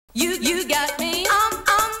You got me,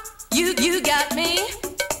 you got me,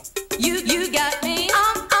 you got me,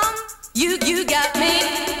 you got me.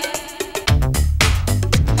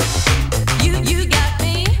 You got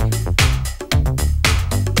me,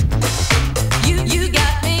 you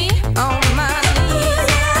got me on my knees.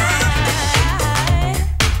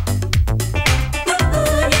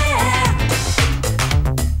 Ooh, yeah.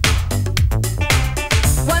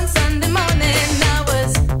 One Sunday morning I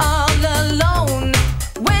was all alone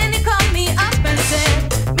when he called me up and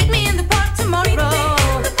said, meet me in the park tomorrow.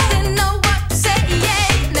 Didn't know what to say,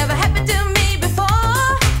 yeah, never happened to me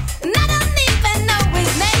before. And I don't even know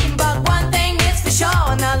his name, but one thing is for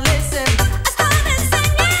sure. Now listen, I started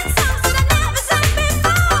singing songs that I never sang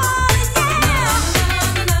before. Yeah.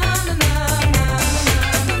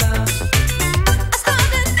 I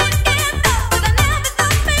started thinking thoughts that I never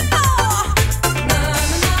thought before.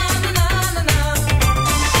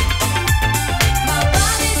 My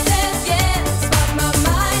body says yes, but my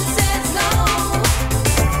mind says no.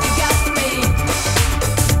 You got me.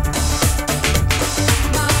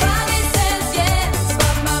 My body says yes,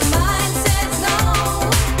 but my mind says no.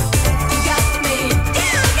 You got me.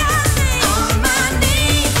 You got me on my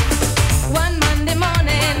knees. One Monday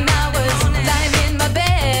morning I was lying in my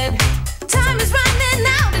bed. Time is running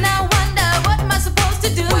out and I wonder what am I supposed to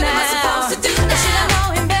do now? Should I know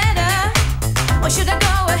him better or should I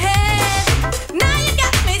go ahead? Now you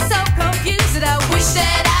got me so confused that I wish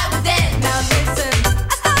that I was dead. Now listen,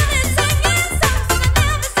 I started singing songs that I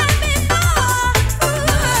never sang before.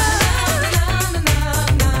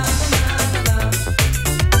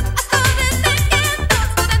 I started thinking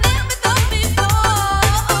thoughts that I never thought before.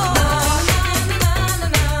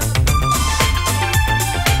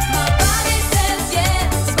 My body says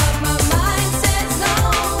yes, but my mind says no.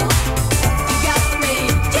 You got me,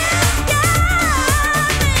 yeah,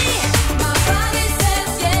 me. My body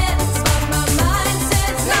says yes, but my mind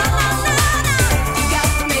says no. You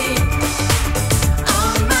got me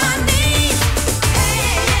on my knees.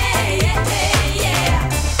 Hey, yeah.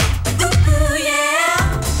 Ooh,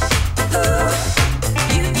 yeah. Ooh,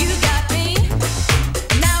 you got me.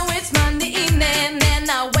 Now it's Monday evening and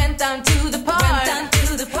I went down to the park.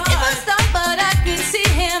 It was dark, but I could see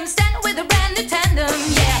him standing with a brand new tandem.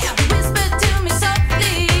 Yeah, he whispered to me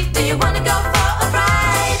softly, do you wanna go for a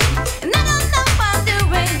ride? And I don't know why I'm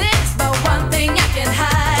doing this, but one thing I can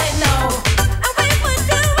hide, no. And we were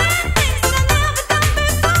doing things that I never done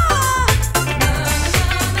before.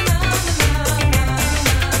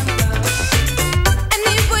 And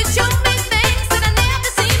he would show me things that I never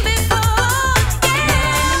seen before.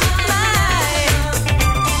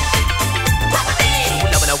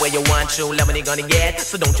 Loving the way you want to, loving you gonna get.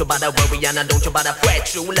 So don't you bother worry and don't you bother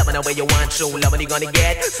fret. You loving the way you want to, loving you gonna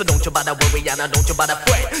get. So don't you bother worry and don't you bother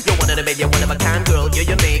fret. You're one of the baby, one of a kind girl, you're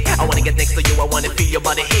unique. I wanna get next to you, I wanna feel your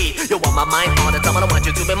body heat. You want my mind all the time, I don't want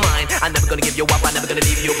you to be mine. I'm never gonna give you up, I'm never gonna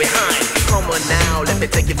leave you behind. Come on now, let me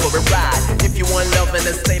take you for a ride. If you want love and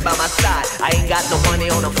then stay by my side. I ain't got no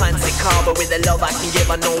money on a fancy car, but with the love I can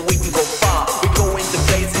give, I know we can go far. We go into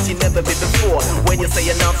places you never been before. When you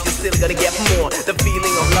say enough, you're still gonna get more. The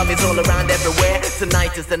feeling of love is all around everywhere.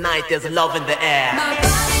 Tonight is the night, there's love in the air. My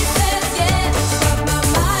body says yes,